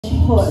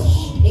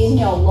push.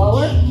 Inhale,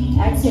 lower.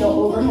 Exhale,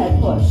 overhead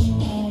push.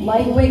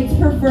 Light weights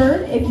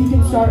preferred if you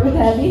can start with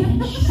heavy.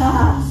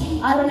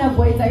 I don't have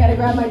weights, I gotta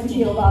grab my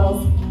tequila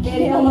bottles.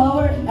 Inhale,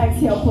 lower.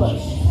 Exhale,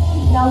 push.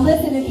 Now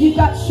listen, if you've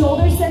got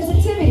shoulder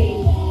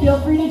sensitivity, feel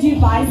free to do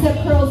bicep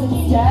curls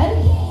instead,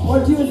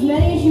 or do as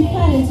many as you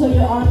can until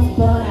your arms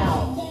burn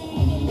out.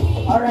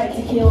 All right,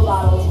 tequila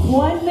bottles.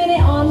 1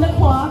 minute on the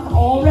clock,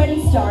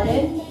 already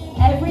started.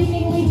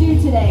 Everything we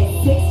do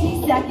today,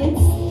 60 seconds,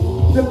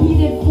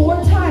 repeated 4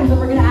 times, and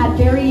we're gonna add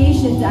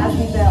variations as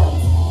we build.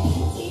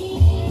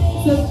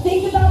 So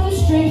think about the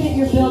strength that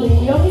you're building.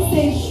 We always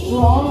say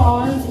strong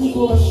arms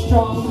equal a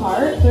strong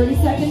heart. 30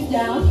 seconds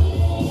down.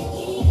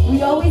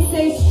 We always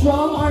say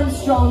strong arms,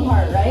 strong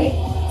heart, right?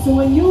 So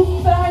when you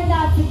find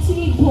that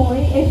fatigue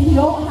point, if you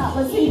don't have,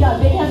 let's say you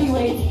got big heavy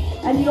weights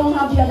and you don't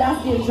have the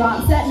audacity to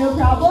drop set, no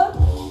problem.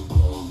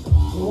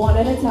 1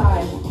 at a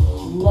time.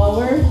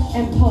 Lower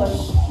and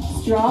push.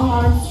 Strong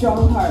arms,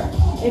 strong heart.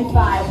 In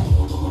 5,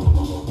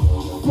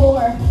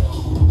 4,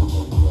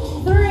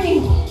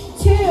 3,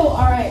 2.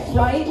 All right,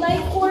 right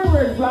leg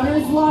forward,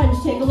 runner's lunge.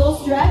 Take a little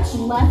stretch,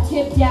 left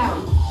hip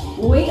down.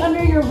 Weight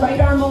under your right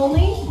arm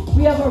only.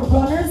 We have a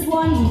runner's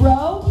lunge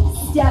row,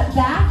 step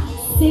back,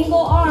 single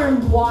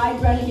arm, wide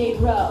renegade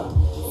row.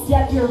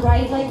 Step your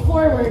right leg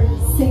forward,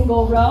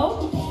 single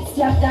row.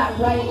 Step that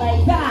right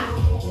leg back,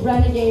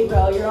 renegade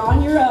row. You're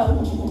on your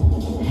own.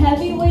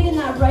 Heavy weight in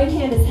that right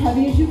hand, as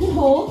heavy as you can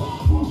hold.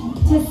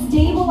 To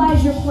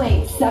stabilize your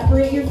plank,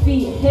 separate your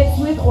feet, hips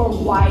width or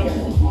wider.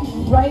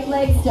 Right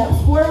leg steps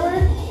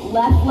forward,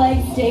 left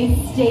leg stays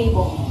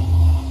stable.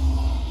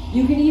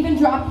 You can even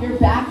drop your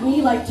back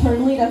knee like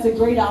Turnley, that's a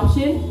great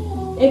option.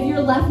 If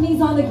your left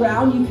knee's on the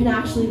ground, you can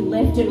actually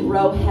lift and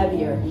row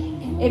heavier.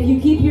 If you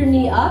keep your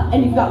knee up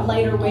and you've got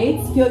lighter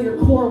weights, feel your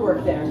core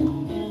work there.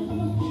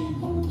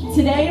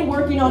 Today,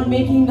 working on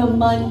making the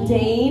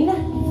mundane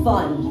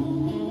fun.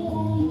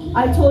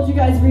 I told you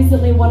guys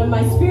recently, one of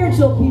my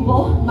spiritual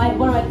people,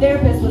 one of my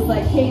therapists was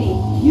like, Katie,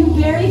 you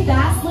very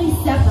vastly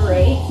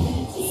separate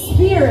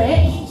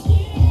spirit,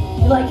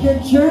 like your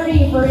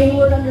journey for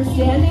inward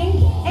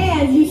understanding,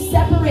 and you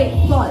separate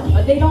fun,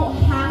 but they don't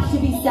have to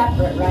be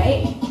separate,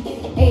 right?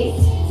 8,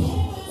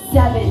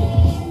 7,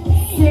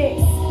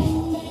 6,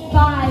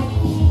 5,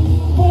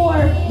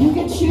 4. You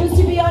can choose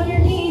to be on your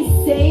knees,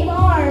 same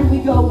arm. We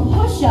go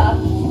push up,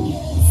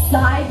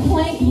 side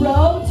plank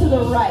row to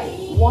the right.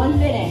 1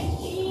 minute.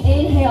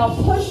 Inhale,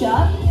 push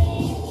up,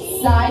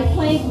 side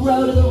plank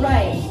row to the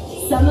right.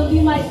 Some of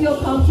you might feel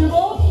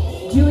comfortable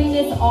doing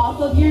this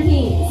off of your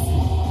knees.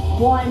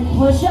 1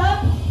 push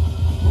up,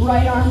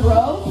 right arm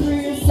row through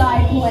your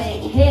side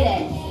plank. Hit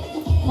it.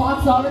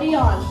 Clock's already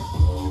on.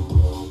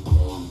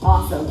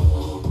 Awesome.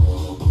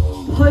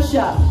 Push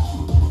up,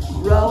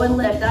 row and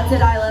lift. That's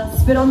it, Isla.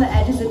 Spit on the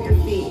edges of your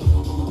feet.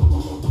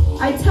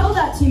 I tell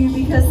that to you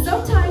because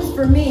sometimes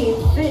for me,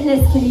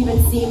 fitness can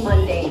even seem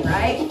mundane,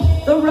 right?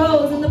 The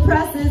rows and the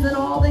presses and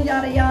all the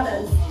yada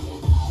yadas.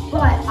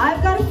 But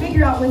I've got to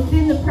figure out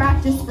within the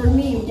practice for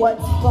me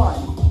what's fun.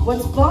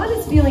 What's fun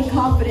is feeling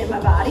confident in my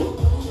body.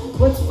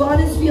 What's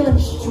fun is feeling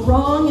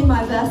strong in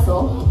my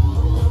vessel.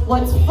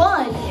 What's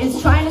fun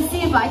is trying to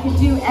see if I can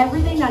do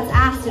everything that's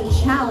asked and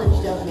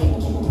challenged of me.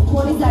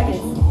 20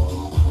 seconds.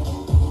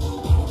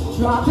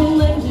 Drop and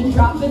lift and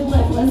drop and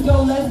lift. Let's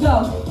go, let's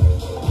go.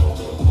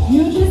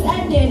 You just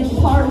ended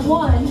part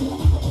 1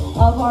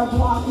 of our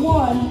block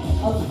 1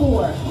 of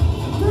 4.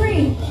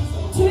 3,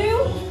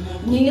 2,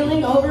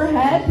 kneeling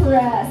overhead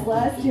press.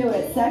 Let's do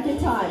it. Second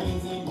time.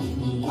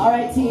 All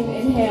right, team.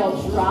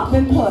 Inhale. Drop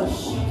and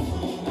push.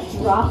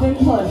 Drop and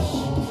push.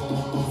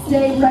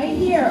 Stay right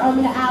here. I'm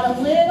going to add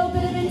a little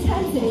bit of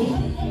intensity.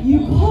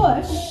 You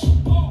push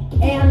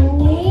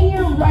and lean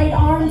your right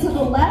arm to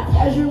the left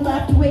as your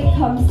left weight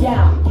comes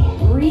down.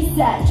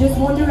 Reset. Just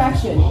one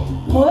direction.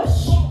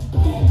 Push.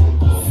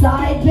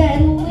 Side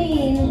bend,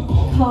 lean.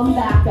 Come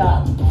back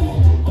up.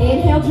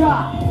 Inhale,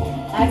 drop.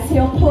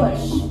 Exhale, push.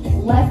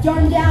 Left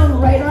arm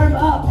down, right arm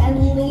up,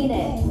 and lean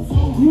it.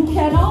 You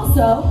can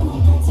also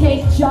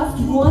take just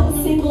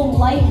one single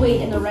light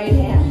weight in the right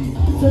hand.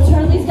 So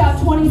Turnley's got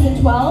 20s and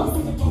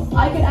 12s.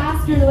 I could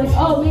ask her to like,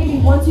 oh, maybe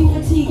once you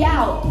fatigue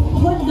out,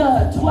 put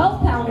the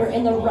 12-pounder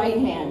in the right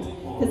hand.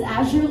 Because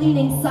as you're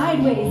leaning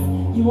sideways,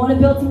 you want to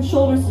build some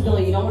shoulder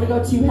stability. You don't want to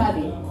go too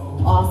heavy.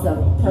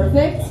 Awesome.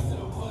 Perfect.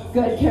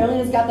 Good.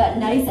 Carolina's got that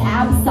nice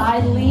ab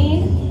side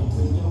lean.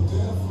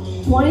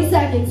 20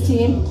 seconds,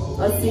 team.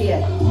 Let's see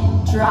it.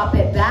 Drop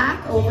it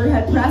back,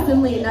 overhead press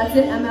and lean. That's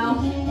it,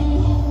 ML.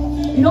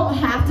 You don't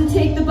have to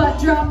take the butt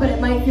drop, but it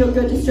might feel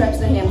good to stretch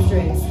the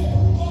hamstrings.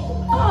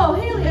 Oh,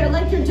 Haley, I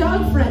like your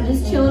dog friend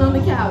just chilling on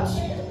the couch.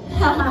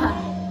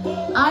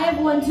 I have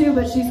one too,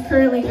 but she's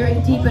currently very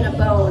deep in a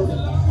bone.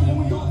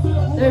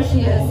 There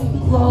she is,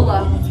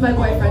 Lola. It's my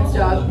boyfriend's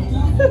dog.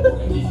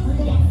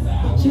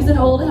 She's an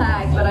old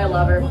hag, but I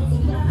love her.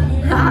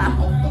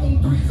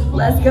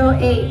 Let's go.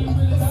 8,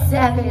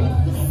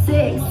 7,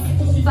 6,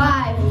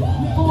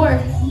 5, 4,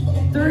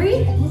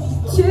 3,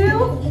 2.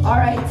 All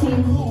right,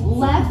 team.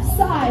 Left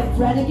side,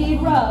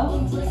 renegade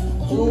row.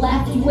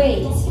 left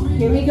weight.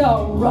 Here we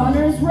go,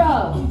 runner's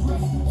row.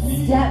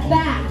 Step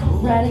back,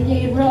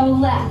 renegade row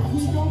left.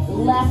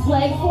 Left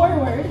leg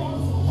forward,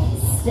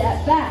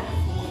 step back.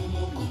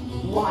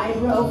 Wide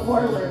row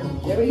forward.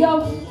 There we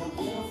go.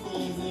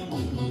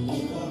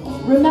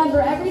 Remember,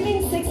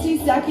 everything's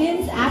 60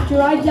 seconds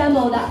after I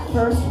demo that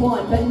first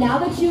one. But now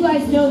that you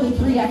guys know the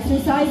 3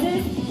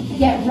 exercises,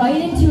 get right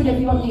into it if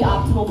you want the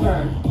optimal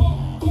burn.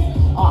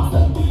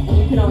 Awesome. And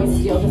you can always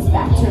steal this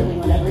back turn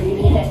whenever you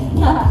need it.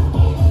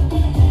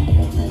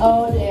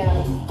 Oh,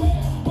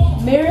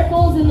 damn.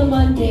 Miracles in the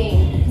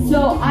mundane.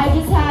 So I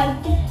just had,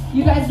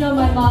 you guys know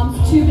my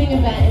mom's tubing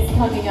event is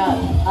coming up.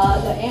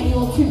 The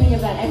annual tubing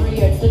event every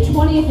year. It's the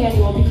 20th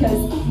annual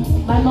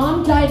because my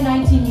mom died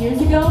 19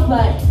 years ago,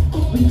 but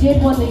we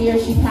did one the year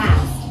she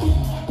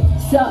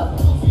passed. So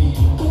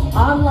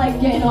I'm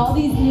like getting all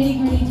these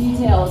nitty-gritty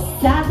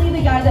details. Sadly,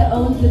 the guy that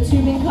owns the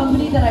tubing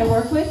company that I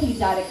work with, he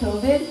died of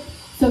COVID.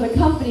 So the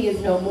company is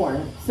no more.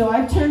 So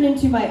I've turned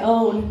into my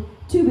own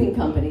tubing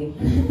company.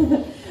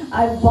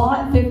 I've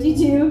bought 50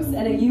 tubes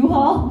and a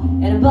U-Haul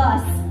and a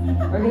bus.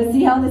 We're gonna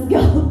see how this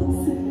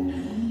goes.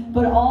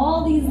 But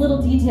all these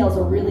little details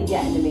are really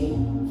getting to me.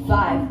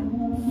 5,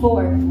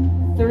 4,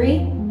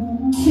 3,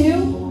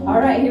 2. All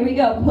right, here we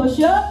go. Push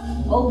up,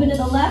 open to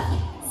the left,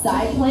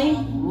 side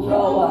plank,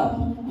 row up.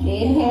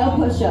 Inhale,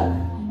 push up.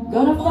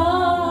 Gonna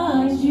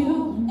find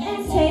you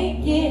and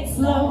take it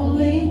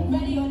slowly.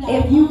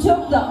 If you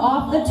took the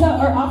off the toe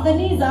or off the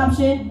knees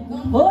option,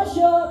 push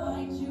up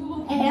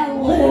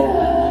and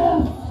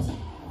lift.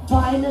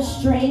 Find the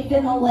strength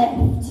in the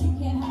lift.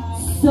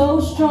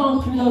 So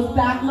strong through those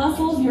back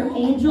muscles, your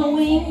angel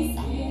wings,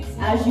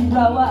 as you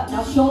row up.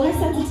 Now shoulder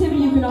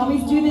sensitivity, you can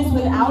always do this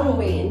without a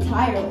weight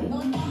entirely.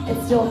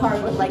 It's still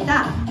hard with like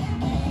that.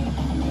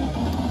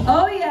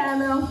 Oh yeah,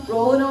 Emma,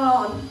 rolling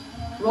on.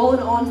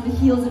 Rolling onto the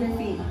heels of your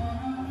feet.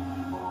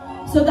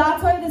 So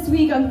that's why this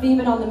week I'm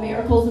theming on the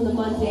miracles and the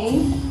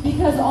mundane,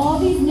 because all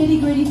these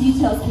nitty-gritty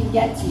details can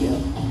get to you.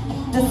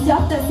 The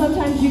stuff that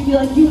sometimes you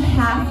feel like you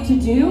have to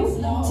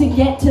do to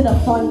get to the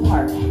fun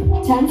part.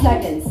 10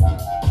 seconds.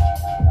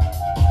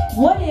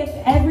 What if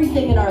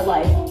everything in our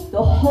life,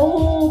 the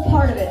whole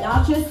part of it,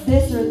 not just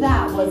this or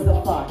that, was the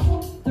fun?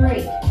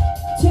 3,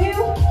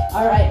 2,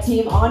 all right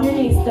team, on your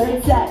knees,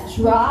 third set,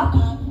 drop,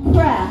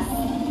 press,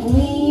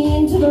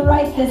 lean to the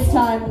right this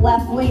time,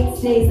 left weight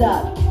stays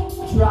up.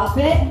 Drop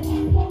it,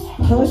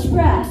 push,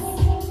 press.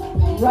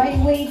 Right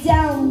weight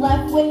down,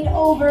 left weight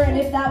over, and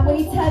if that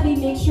weight's heavy,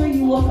 make sure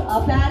you look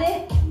up at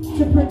it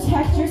to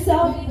protect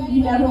yourself.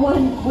 You never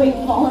want weight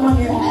falling on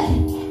your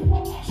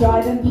head.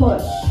 Drive and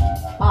push.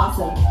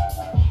 Awesome.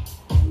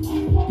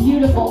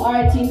 Beautiful. All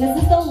right, team,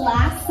 this is the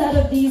last set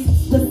of these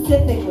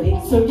specifically,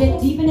 so get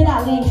deep into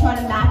that lean, try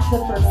to match the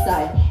first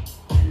side.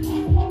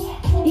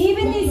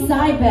 Even these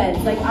side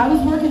bends, like I was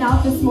working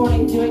out this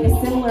morning doing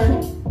a similar,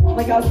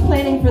 like I was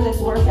planning for this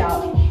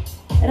workout.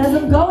 And as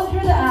I'm going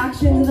through the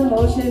actions and the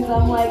motions,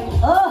 I'm like,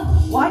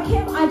 ugh, why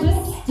can't I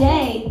just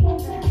stay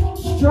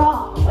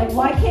strong? Like,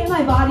 why can't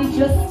my body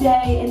just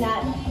stay in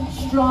that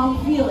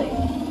strong feeling?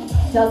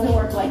 Doesn't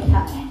work like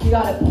that. You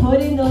gotta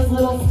put in those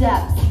little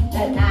steps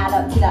that add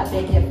up to that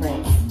big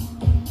difference.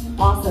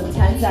 Awesome,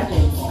 10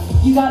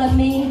 seconds. You gotta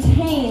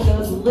maintain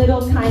those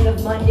little kind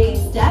of mundane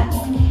steps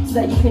so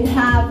that you can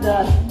have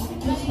the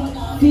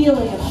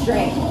feeling of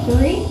strength.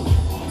 3,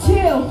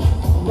 2,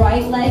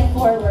 right leg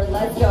forward,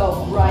 let's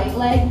go. Right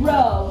leg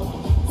row,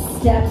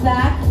 step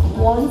back,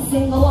 one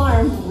single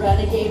arm,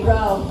 renegade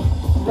row.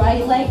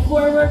 Right leg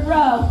forward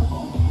row.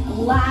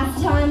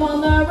 Last time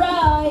on the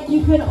right,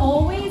 you can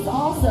always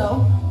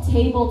also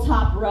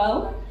tabletop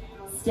row,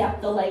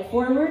 step the leg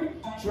forward,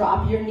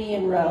 drop your knee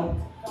and row.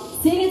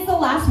 Seeing it's the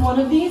last one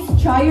of these,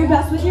 try your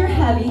best with your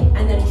heavy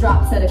and then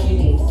drop set if you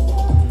need.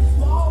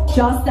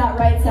 Just that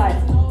right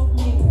side.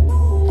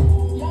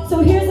 So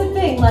here's the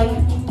thing, like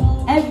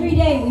every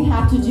day we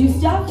have to do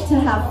stuff to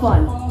have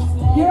fun.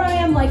 Here I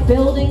am like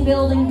building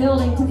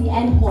to the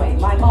end point,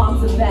 my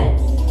mom's event.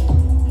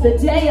 The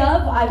day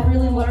of, I've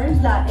really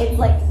learned that it's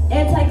like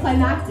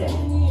anticlimactic.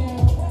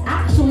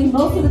 Actually,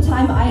 most of the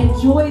time I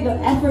enjoy the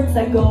efforts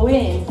that go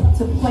in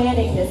to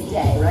planning this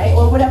day, right?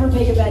 Or whatever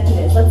big event it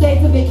is. Let's say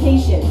it's a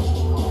vacation.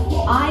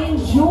 I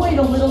enjoy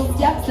the little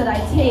steps that I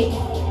take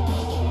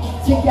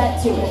to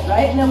get to it,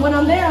 right? And then when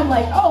I'm there, I'm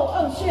like,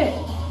 oh shit,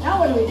 now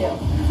what do we do?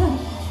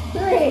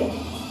 3,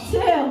 2,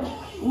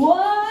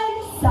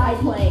 1, side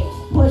plank,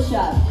 push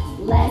up.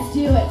 Let's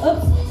do it.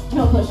 Oops,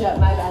 no push up,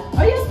 my bad.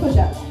 Oh yes, push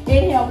up.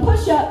 Inhale,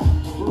 push up.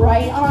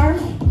 Right arm,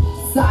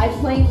 side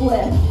plank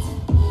lift.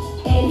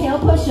 Inhale,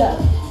 push up.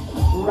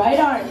 Right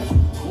arm.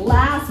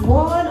 Last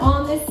one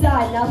on this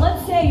side. Now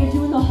let's say you're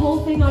doing the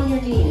whole thing on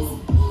your knees.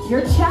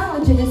 Your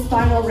challenge in this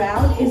final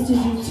round is to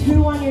do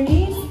 2 on your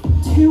knees,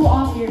 2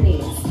 off your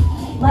knees.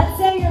 Let's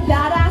say you're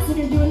badass and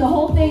you're doing the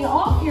whole thing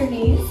off your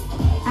knees.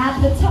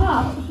 At the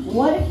top,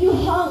 what if you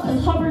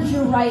hovered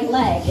your right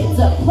leg? It's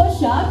a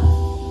push up,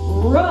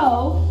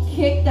 row,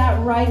 kick that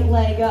right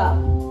leg up.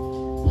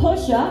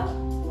 Push up,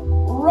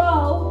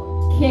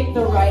 row, kick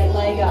the right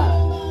leg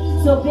up.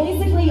 So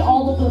basically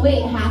all of the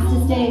weight has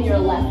to stay in your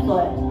left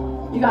foot.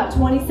 You got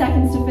 20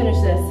 seconds to finish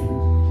this.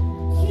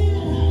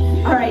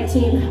 All right,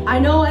 team, I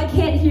know I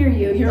can't hear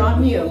you, you're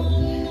on mute.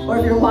 Or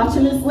if you're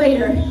watching this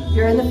later,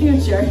 you're in the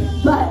future.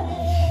 But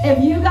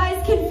if you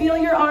guys can feel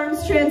your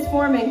arms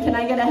transforming, can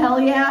I get a hell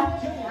yeah?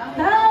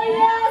 Hell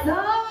yes,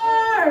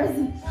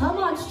 arms! Come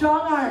on,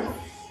 strong arms.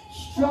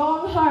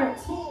 Strong heart.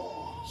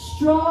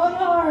 Strong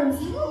arms.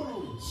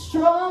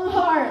 Strong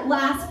heart.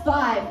 Last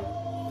 5,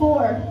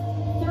 4,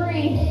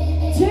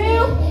 3, 2.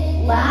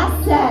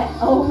 Last set.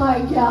 Oh my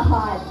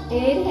God.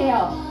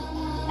 Inhale.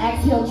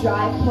 Exhale,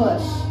 drive,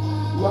 push.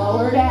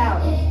 Lower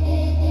down.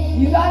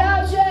 You got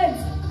options.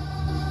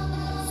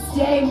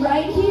 Stay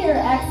right here.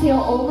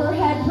 Exhale,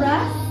 overhead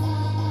press.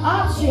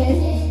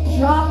 Option,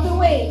 drop the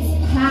weights.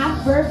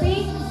 Half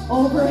burpee,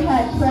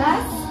 overhead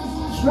press.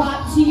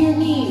 Drop to your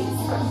knees,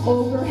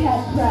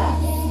 overhead press.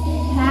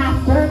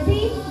 Half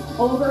burpee,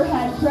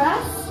 overhead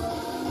press.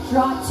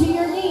 Drop to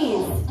your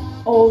knees,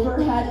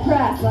 overhead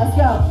press. Let's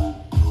go.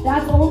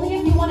 That's only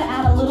if you want to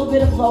add a little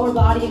bit of lower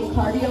body and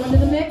cardio into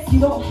the mix. You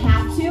don't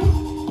have to.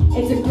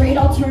 It's a great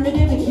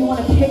alternative if you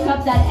want to pick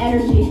up that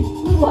energy.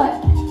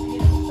 What?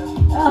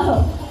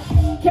 Oh,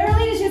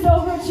 Caroline is just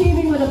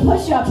overachieving with a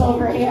push-up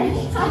over here.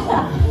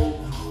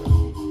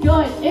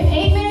 Good. If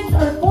 8 minutes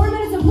or 4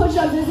 minutes of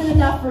push-ups isn't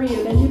enough for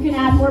you, then you can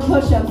add more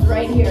push-ups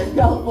right here.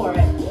 Go for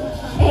it.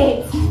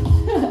 8,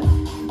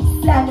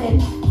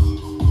 7,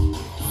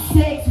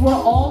 6. We're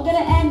all going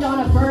to end on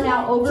a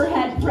burnout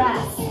overhead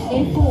press.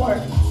 In 4,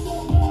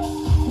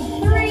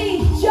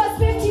 3, just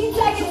 15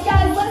 seconds,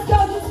 guys. Let's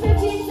go. Just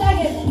 15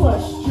 seconds.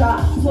 Push,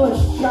 drop, push,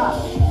 drop.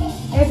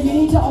 If you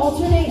need to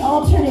alternate,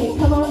 alternate.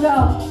 Come on,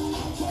 go.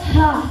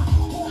 Ha,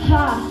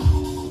 ha.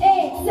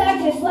 8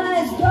 seconds.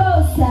 Let's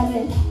go.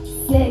 7,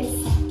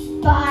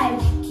 6,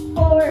 5,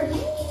 4,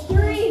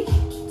 3,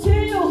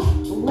 2.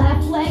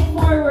 Left leg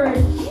forward.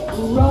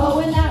 Row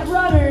in that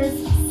runners.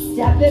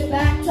 Step it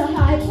back to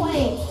high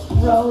plank.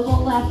 Row the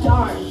left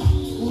arm.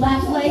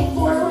 Left leg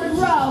forward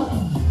row.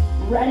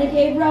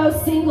 Renegade row,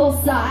 single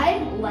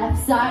side. Left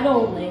side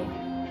only.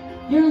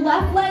 Your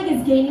left leg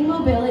is gaining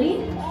mobility.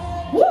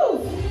 Woo!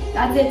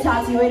 That's it,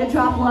 Tati. Way to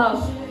drop low.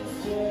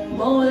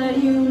 More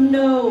than you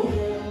know.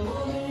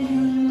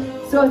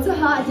 So it's a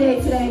hot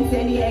day today in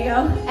San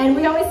Diego, and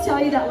we always tell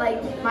you that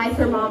like my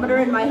thermometer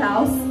in my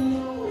house,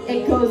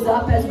 it goes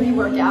up as we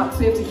work out, so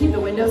we have to keep the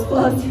windows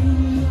closed.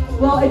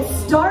 Well, it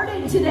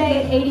started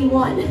today at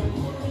 81,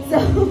 so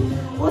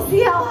we'll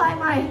see how high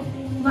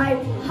my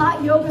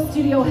hot yoga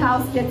studio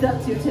house gets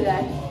up to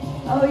today.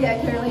 Oh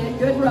yeah, Carolina,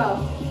 good row.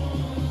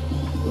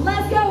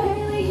 Let's go,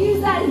 Haley,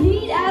 use that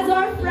heat as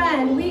our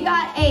friend. We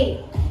got 8,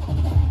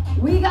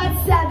 we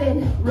got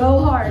 7, row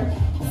hard,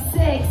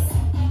 6,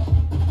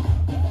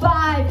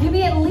 5, give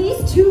me at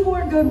least 2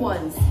 more good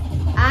ones.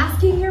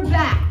 Asking your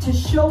back to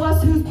show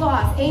us who's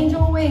boss.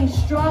 Angel wings,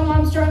 strong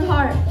arm, strong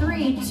heart.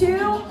 3,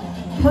 2,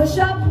 push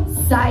up,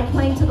 side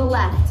plank to the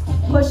left.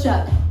 Push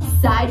up,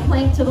 side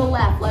plank to the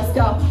left. Let's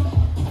go.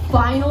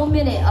 Final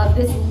minute of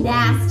this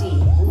nasty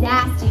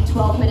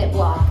 12-minute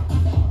block.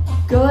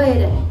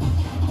 Good.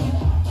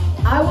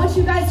 I want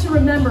you guys to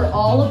remember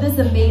all of this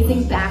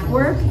amazing back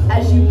work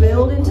as you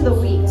build into the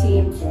week,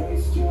 team.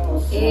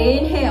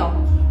 Inhale.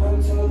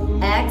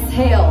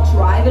 Exhale,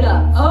 drive it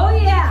up. Oh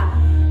yeah.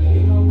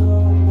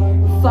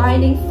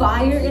 Finding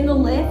fire in the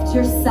lift.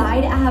 Your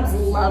side abs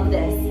love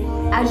this.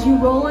 As you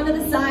roll onto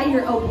the side,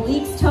 your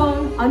obliques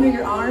tone under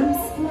your arms.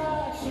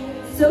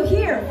 So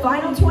here,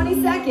 final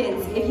 20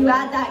 seconds. If you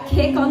add that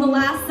kick on the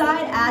last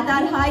side, add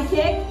that high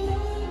kick.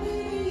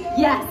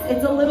 Yes,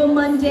 it's a little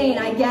mundane,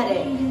 I get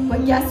it.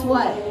 But guess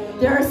what?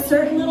 There are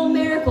certain little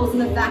miracles in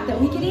the fact that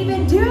we can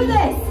even do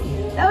this.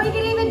 That we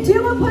can even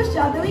do a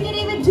push-up. That we can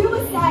even do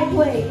a side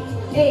plank.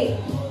 8,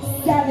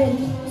 7,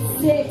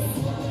 6,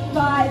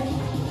 5,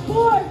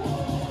 4,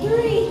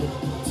 3,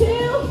 2.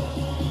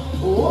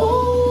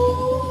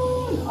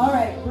 Whoa. All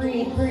right,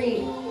 breathe,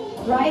 breathe.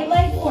 Right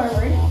leg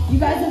forward. You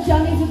guys have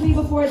done these with me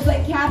before. It's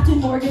like Captain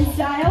Morgan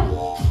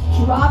style.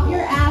 Drop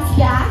your ass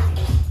back.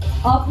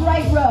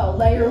 Upright row,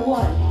 layer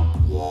 1.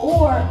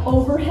 Or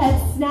overhead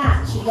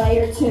snatch,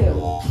 layer 2.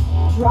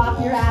 Drop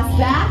your ass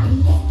back.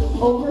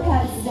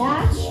 Overhead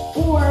snatch.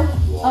 Or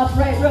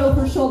upright row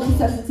for shoulder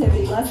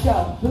sensitivity. Let's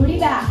go. Booty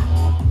back.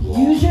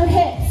 Use your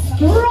hips.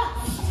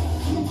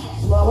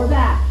 Thrust. Lower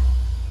back.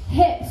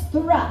 Hips.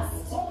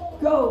 Thrust.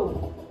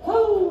 Go.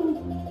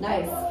 Woo.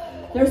 Nice.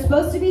 They're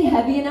supposed to be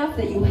heavy enough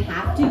that you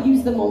have to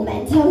use the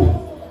momentum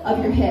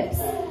of your hips.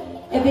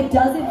 If it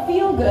doesn't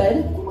feel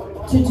good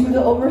to do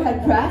the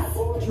overhead press,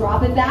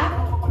 drop it back,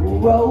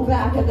 row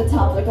back at the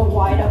top like a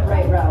wide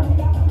upright row.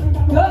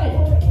 Good.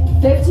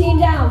 15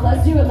 down.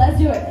 Let's do it. Let's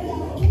do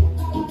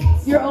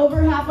it. You're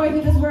over halfway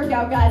through this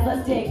workout, guys.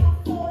 Let's dig.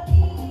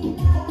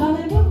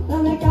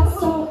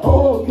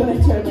 Oh,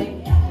 good, Turley.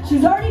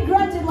 She's already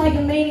grunted like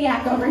a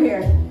maniac over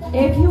here.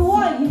 If you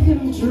want, you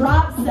can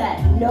drop set.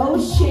 No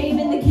shame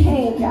in the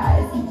game,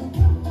 guys.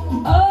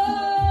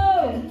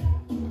 Oh!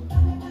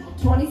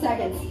 20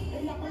 seconds.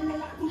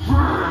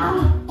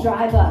 Ha!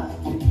 Drive up.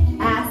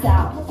 Ass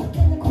out.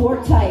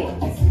 core tight.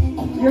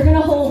 You're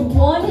gonna hold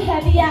one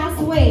heavy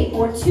ass weight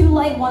or two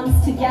light ones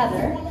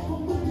together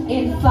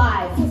in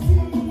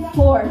 5,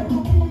 4,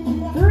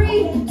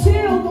 3,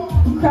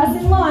 2,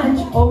 crescent lunge,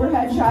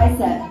 overhead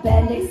tricep,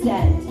 bend,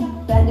 extend,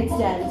 bend,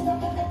 extend.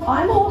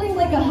 I'm holding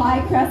like a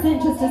high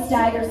crescent, just a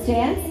stagger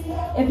stance.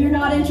 If you're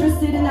not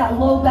interested in that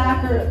low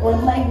back or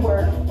leg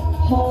work,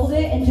 hold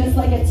it and just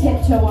like a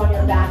tiptoe on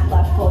your back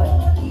left foot.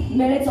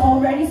 Minute's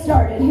already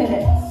started, hit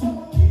it.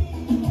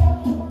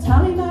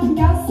 Time on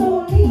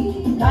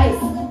gasoline. Nice.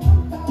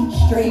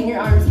 Straighten your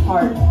arms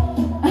hard.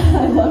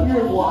 I love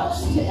your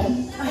watch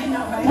tan. I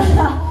know, right?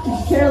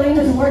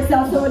 Carolina works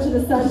out so much in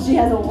the sun, she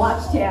has a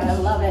watch tan. I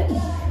love it.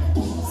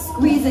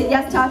 Squeeze it.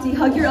 Yes, Tati.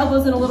 Hug your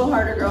elbows in a little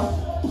harder, girl.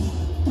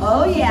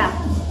 Oh, yeah.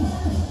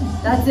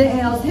 That's it,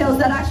 Hales. Hales,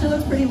 that actually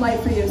looks pretty light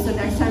for you, so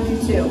next time do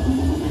 2.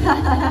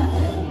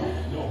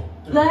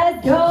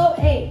 Let's go.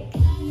 8,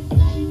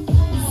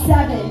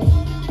 7.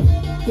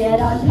 Get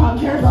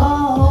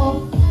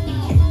uncomfortable.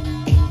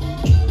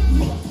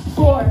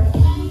 4,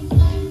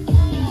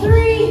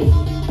 3,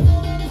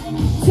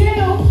 2.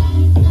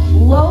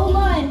 Low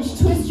lunge.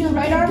 Twist your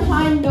right arm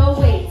high, no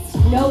weights.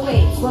 No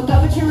weights. Look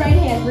up at your right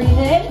hand. Breathe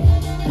in.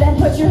 Then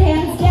put your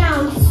hands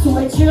down.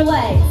 Switch your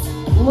legs.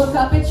 Look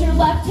up at your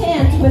left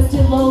hand.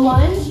 Twisted low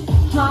lunge.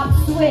 Hop,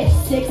 switch.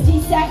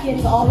 60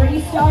 seconds.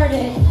 Already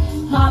started.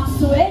 Hop,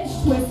 switch.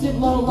 Twisted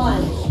low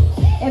lunge.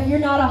 If you're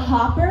not a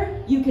hopper,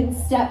 you can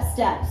step,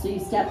 step. So you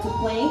step to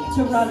plank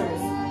to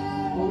runners.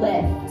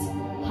 Lift.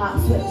 Hop,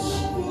 switch.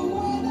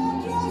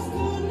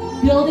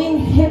 Building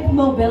hip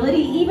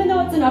mobility, even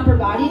though it's an upper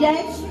body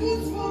day,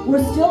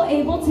 we're still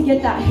able to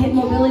get that hip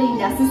mobility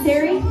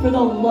necessary for the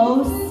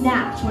low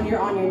snatch when you're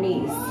on your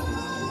knees.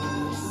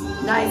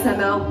 Nice,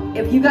 ML.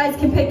 If you guys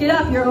can pick it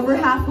up, you're over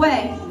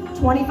halfway.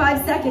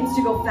 25 seconds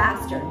to go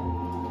faster.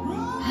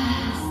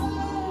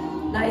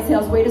 Nice,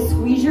 Hales. Way to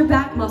squeeze your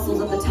back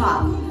muscles at the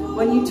top.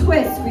 When you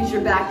twist, squeeze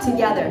your back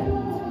together.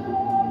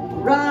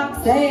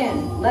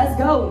 Roxanne, let's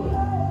go.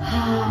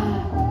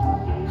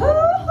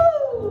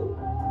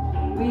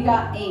 We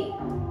got 8,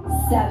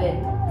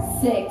 7,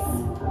 6,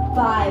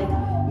 5.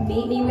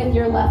 Meet me with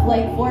your left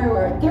leg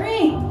forward.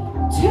 3,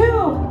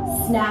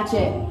 2, snatch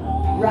it.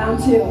 Round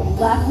 2,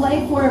 left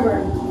leg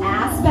forward,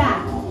 ass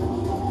back,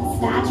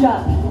 snatch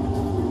up,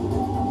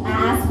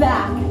 ass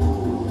back,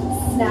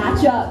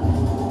 snatch up.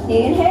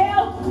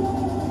 Inhale,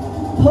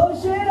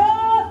 push it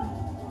up.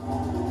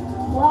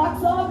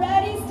 Clock's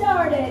already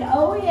started,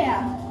 oh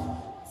yeah.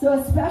 So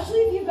especially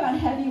if you've got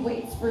heavy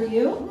weights for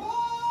you,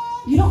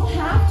 you don't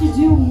have to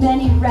do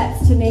many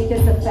reps to make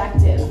this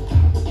effective.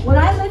 When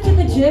I lift at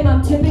the gym,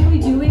 I'm typically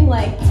doing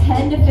like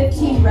 10 to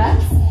 15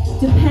 reps,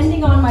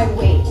 depending on my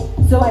weight.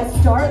 So I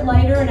start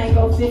lighter and I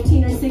go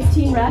 15 or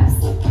 16 reps,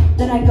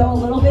 then I go a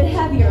little bit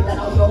heavier, then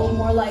I'll go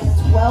more like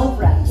 12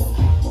 reps.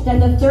 Then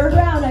the third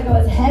round, I go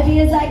as heavy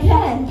as I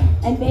can,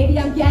 and maybe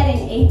I'm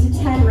getting 8 to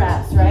 10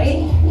 reps,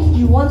 right?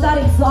 You want that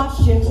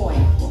exhaustion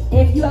point.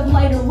 If you have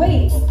lighter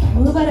weights,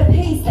 move at a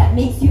pace that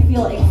makes you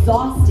feel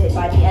exhausted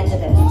by the end of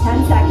this.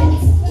 10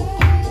 seconds.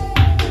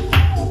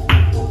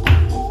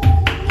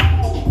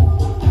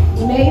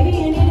 Maybe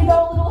you need to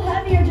go a little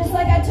heavier, just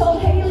like I told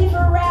Haley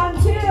for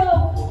round 2.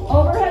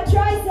 Overhead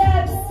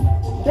triceps,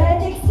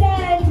 bend,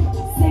 extend,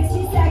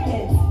 60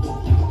 seconds.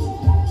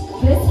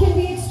 This can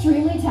be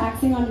extremely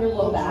taxing on your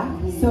low back.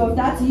 So if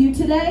that's you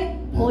today,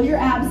 pull your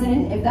abs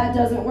in. If that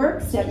doesn't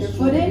work, step your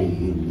foot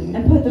in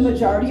and put the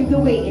majority of the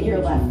weight in your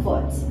left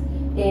foot.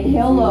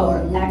 Inhale,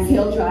 lower.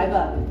 Exhale, drive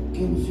up.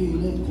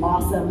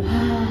 Awesome.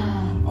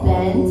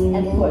 Bend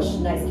and push.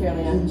 Nice,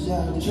 Carolina.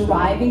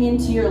 Driving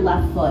into your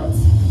left foot.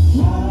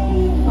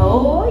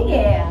 Oh,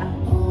 yeah.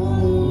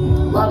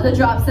 Love the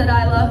drop, said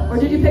Isla. Or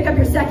did you pick up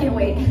your second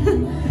weight?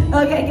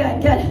 Okay,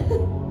 good, good.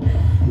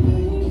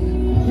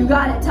 You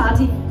got it,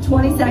 Tati.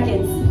 20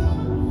 seconds.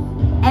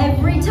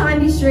 Every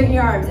time you straighten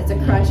your arms, it's a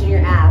crunch in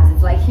your abs.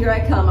 It's like, here I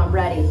come, I'm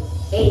ready.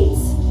 8,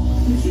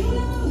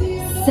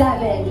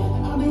 7,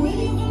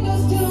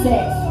 6,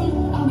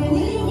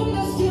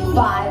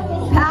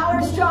 5.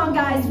 Power strong,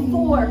 guys.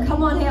 4.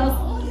 Come on, Hales.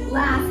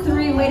 Last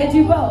 3. Way to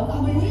do both.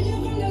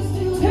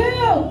 2.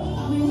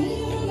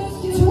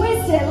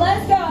 Twist it.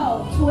 Let's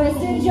go. Twist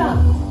and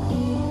jump.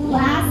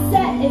 Last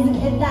set is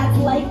if that's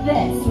like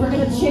this. We're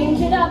going to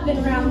change it up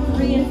in round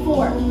 3 and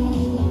 4.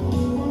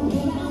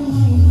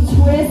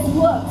 Twist,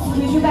 look.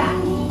 Squeeze your back.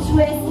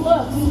 Twist,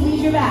 look.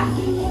 Squeeze your back.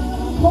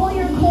 Pull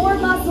your core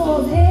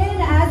muscles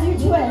in as you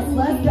twist.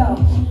 Let's go.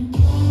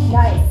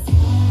 Nice.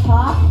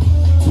 Hop,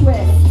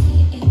 twist.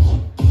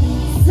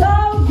 So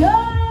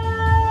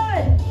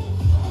good.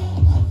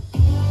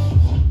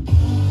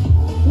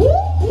 Woo,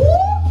 woo.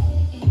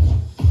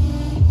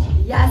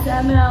 Yes,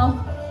 ML.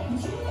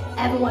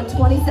 Everyone,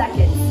 20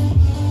 seconds.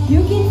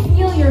 You can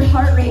feel your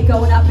heart rate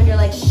going up and you're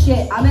like,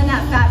 shit, I'm in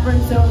that fat burn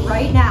zone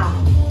right now.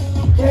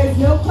 There is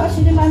no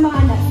question in my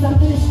mind that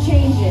something is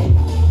changing.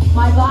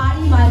 My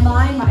body, my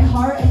mind, my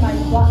heart, and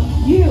my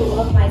view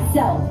of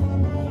myself.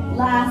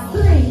 Last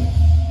 3,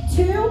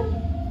 2,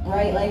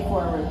 right leg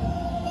forward.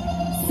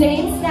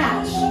 Same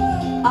snatch.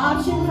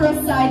 Option for a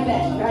side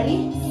bend.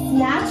 Ready?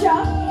 Snatch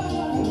up.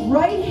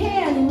 Right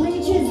hand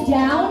reaches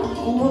down.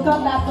 Look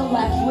up at the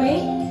left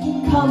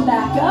wing. Come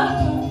back up.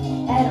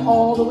 And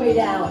all the way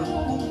down.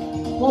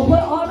 We'll put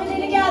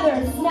everything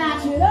together.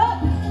 Snatch it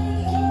up.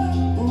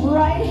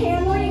 Right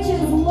hand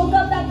reaches. Look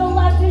up at the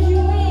left as you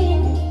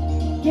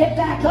lean. Get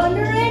back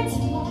under it.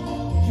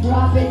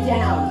 Drop it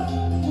down.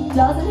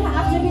 Doesn't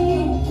have to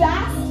be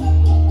fast.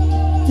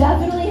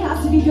 Definitely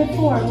has to be good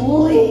form.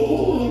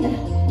 Lean.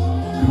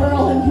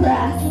 Curl and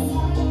press.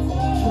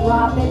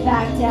 Drop it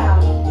back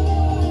down.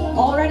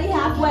 Already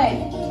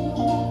halfway.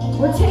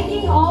 We're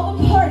taking all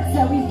the parts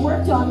that we've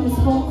worked on this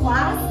whole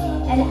class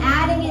and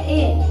adding it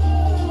in.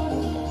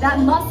 That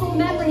muscle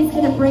memory is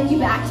going to bring you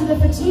back to the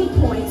fatigue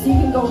point, so you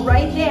can go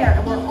right there,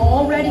 and we're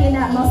already in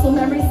that muscle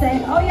memory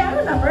saying, oh yeah, I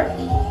remember.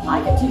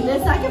 I can do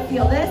this. I can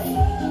feel this.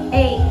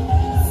 8,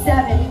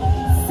 7,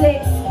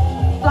 6,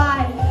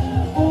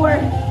 5, 4,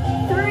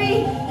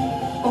 3.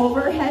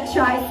 Overhead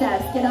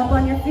triceps. Get up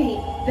on your feet.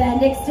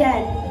 Bend,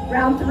 extend.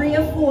 Round 3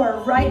 of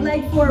 4. Right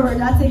leg forward.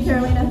 That's it,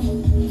 Carolina.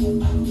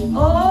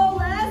 Oh,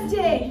 last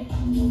dig.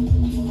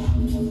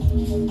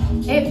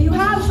 If you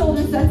have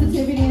shoulder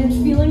sensitivity and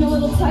it's feeling a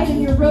little tight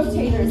in your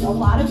rotators, a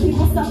lot of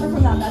people suffer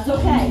from that. That's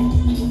okay.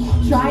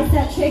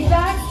 Tricep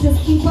kickbacks,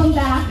 just keep them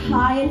back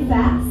high and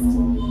fast.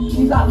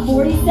 You've got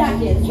 40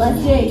 seconds.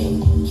 Let's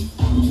dig.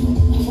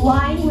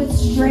 Flying with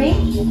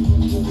strength.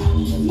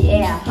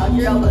 Yeah, hug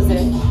your elbows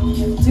in.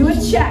 Do a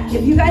check.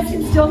 If you guys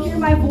can still hear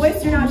my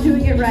voice, you're not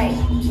doing it right.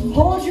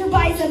 Hold your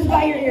biceps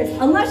by your ears.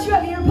 Unless you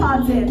have ear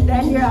pods in,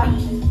 then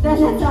that's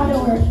not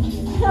gonna work.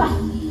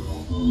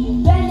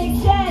 Bend,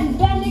 extend,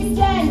 bend,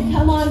 extend.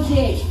 Come on,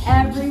 dig.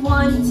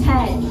 Everyone,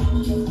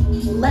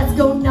 10. Let's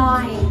go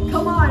 9.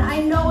 Come on,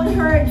 I know it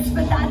hurts,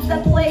 but that's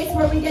the place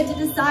where we get to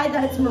decide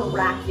that it's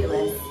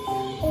miraculous.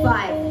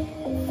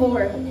 5,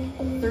 4,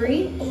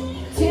 3,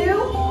 2,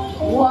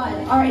 1.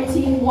 All right,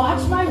 team,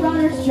 watch my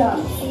runner's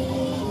jumps.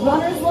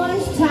 Runner's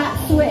lunge, tap,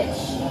 switch.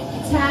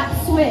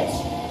 Tap, switch.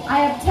 I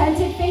have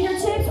tented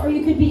fingertips, or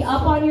you could be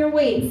up on your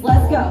weights.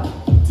 Let's go.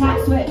 Tap,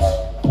 switch.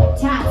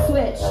 Tap,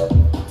 switch.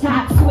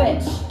 Tap,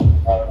 switch.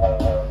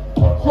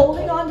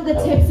 Holding on to the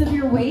tips of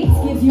your weights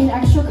gives you an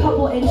extra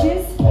couple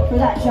inches for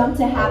that jump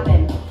to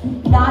happen.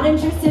 Not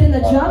interested in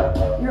the jump?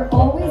 You're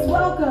always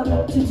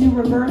welcome to do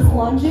reverse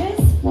lunges.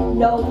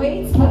 No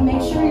weights, but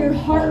make sure your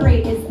heart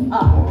rate is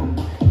up.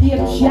 The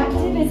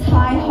objective is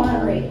high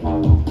heart rate.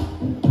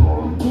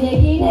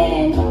 Digging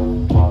in.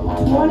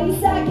 20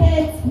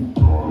 seconds.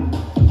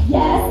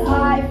 Yes,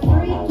 I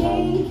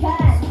freaking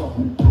can.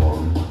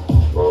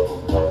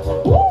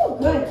 Woo,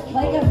 good.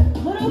 Like a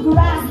little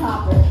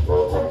grasshopper.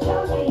 A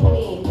jumping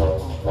bean.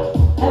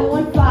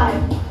 Everyone 5.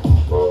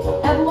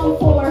 Everyone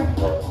 4.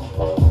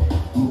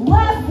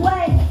 Left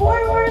leg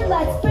forward.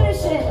 Let's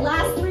finish it.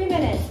 Last 3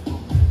 minutes.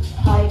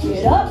 Hike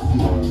it up.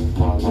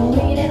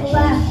 Lean it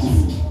left.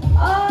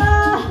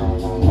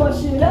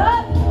 Push it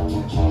up.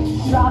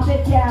 Drop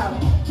it down.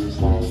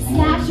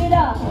 Snatch it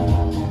up.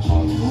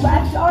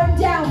 Left arm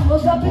down.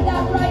 Look up at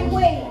that right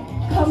weight.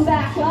 Come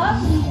back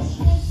up.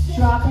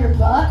 Drop your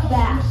butt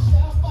back.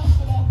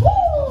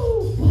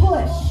 Woo!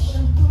 Push.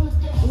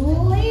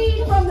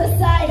 Lead from the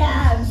side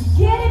abs.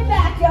 Get it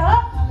back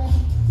up.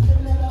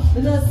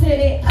 Little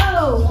city.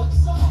 Oh.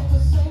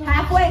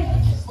 Halfway.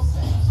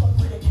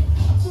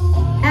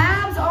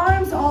 Abs,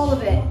 arms, all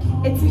of it.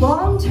 It's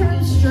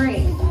long-term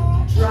strength.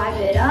 Drive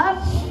it up.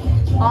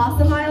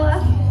 Awesome,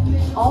 Isla.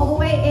 All the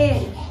way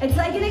in. It's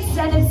like an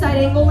extended side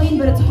angle lean,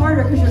 but it's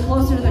harder because you're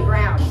closer to the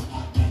ground.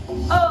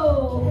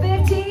 Oh,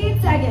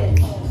 15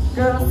 seconds.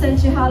 Girl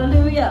sent you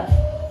hallelujah.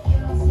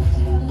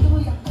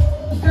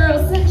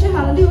 Girl sent you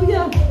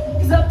hallelujah.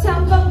 Cause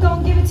Uptown Funk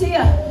gon' give it to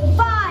you.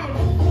 5,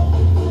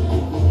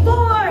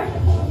 4,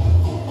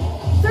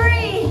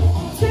 3,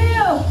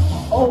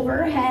 2.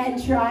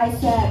 Overhead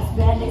triceps.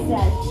 Bend,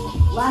 extend.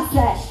 Last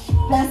set.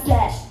 Best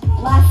set.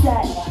 Last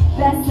set.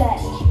 Best set.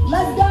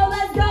 Let's go,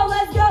 let's go,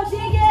 let's go.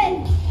 Dig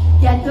in.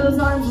 Get those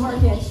arms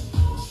working.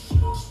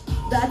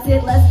 That's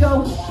it, let's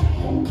go.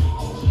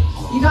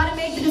 You gotta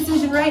make the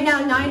decision right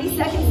now. 90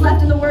 seconds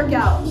left in the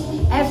workout.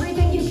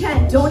 Everything you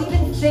can, don't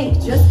even think,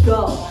 just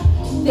go.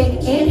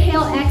 Think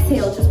inhale,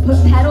 exhale, just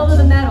put pedal to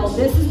the metal.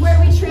 This is where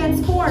we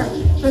transform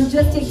from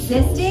just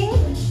existing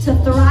to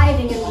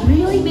thriving and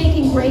really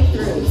making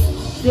breakthroughs.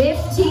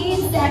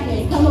 15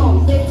 seconds, come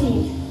on,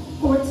 15,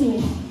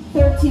 14,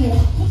 13,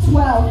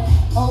 12,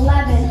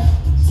 11,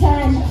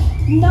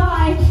 10,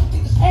 9,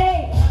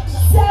 8,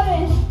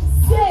 7,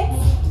 6,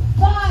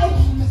 5,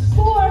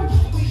 4,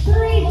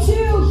 3, 2.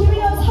 Give me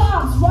those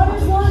hops.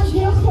 Runner's lunge,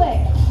 heel click.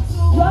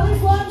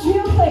 Runner's lunge,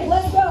 heel click.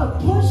 Let's go.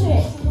 Push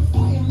it.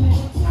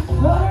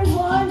 Runner's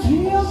lunge,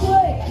 heel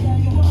click.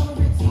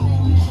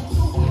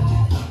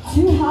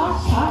 Too hot?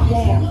 Hot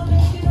damn.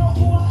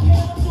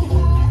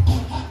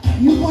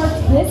 You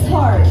worked this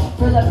hard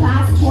for the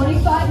past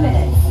 25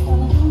 minutes.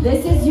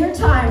 This is your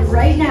time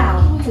right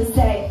now to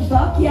say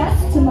fuck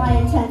yes to my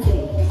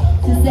intensity.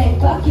 To say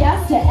fuck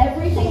yes to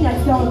everything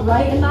that's going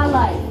right in my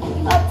life.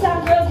 Uptown